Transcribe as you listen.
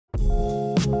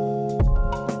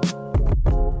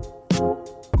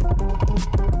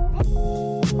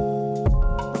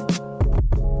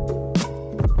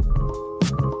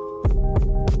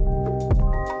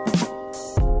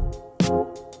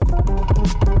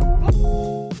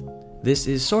This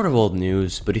is sort of old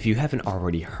news, but if you haven't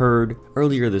already heard,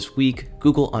 earlier this week,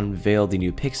 Google unveiled the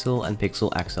new Pixel and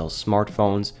Pixel XL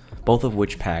smartphones, both of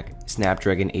which pack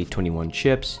Snapdragon 821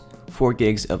 chips, 4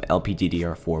 gigs of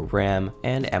LPDDR4 RAM,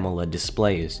 and AMOLED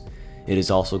displays. It is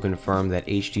also confirmed that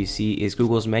HTC is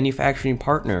Google's manufacturing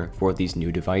partner for these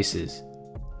new devices.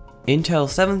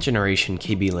 Intel's 7th generation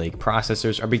Kaby Lake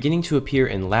processors are beginning to appear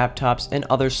in laptops and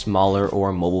other smaller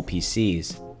or mobile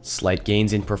PCs. Slight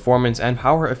gains in performance and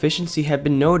power efficiency have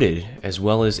been noted, as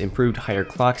well as improved higher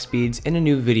clock speeds and a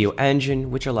new video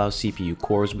engine which allows CPU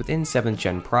cores within 7th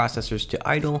gen processors to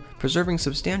idle, preserving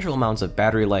substantial amounts of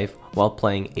battery life while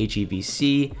playing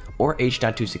HEVC or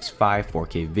H.265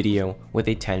 4K video with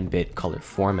a 10-bit color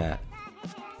format.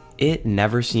 It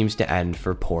never seems to end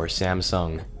for poor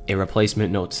Samsung. A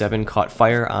replacement Note 7 caught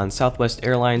fire on Southwest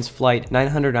Airlines Flight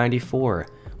 994.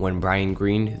 When Brian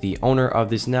Green, the owner of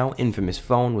this now infamous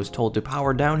phone, was told to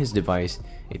power down his device,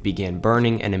 it began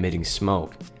burning and emitting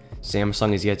smoke.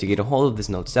 Samsung is yet to get a hold of this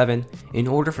Note 7 in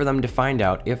order for them to find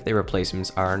out if their replacements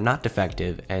are not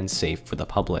defective and safe for the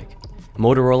public.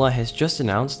 Motorola has just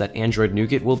announced that Android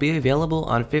Nougat will be available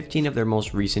on 15 of their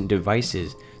most recent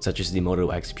devices, such as the Moto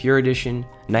X Pure Edition,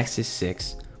 Nexus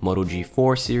 6, Moto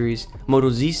G4 series, Moto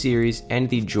Z series, and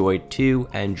the Droid 2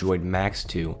 and Droid Max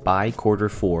 2 by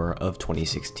Q4 of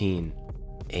 2016.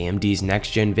 AMD's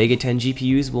next-gen Vega 10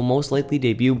 GPUs will most likely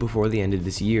debut before the end of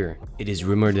this year. It is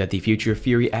rumored that the future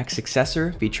Fury X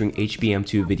successor, featuring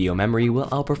HBM2 video memory, will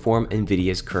outperform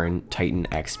Nvidia's current Titan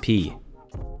XP.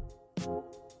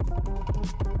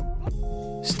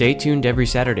 Stay tuned every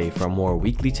Saturday for more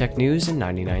weekly tech news in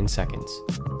 99 seconds.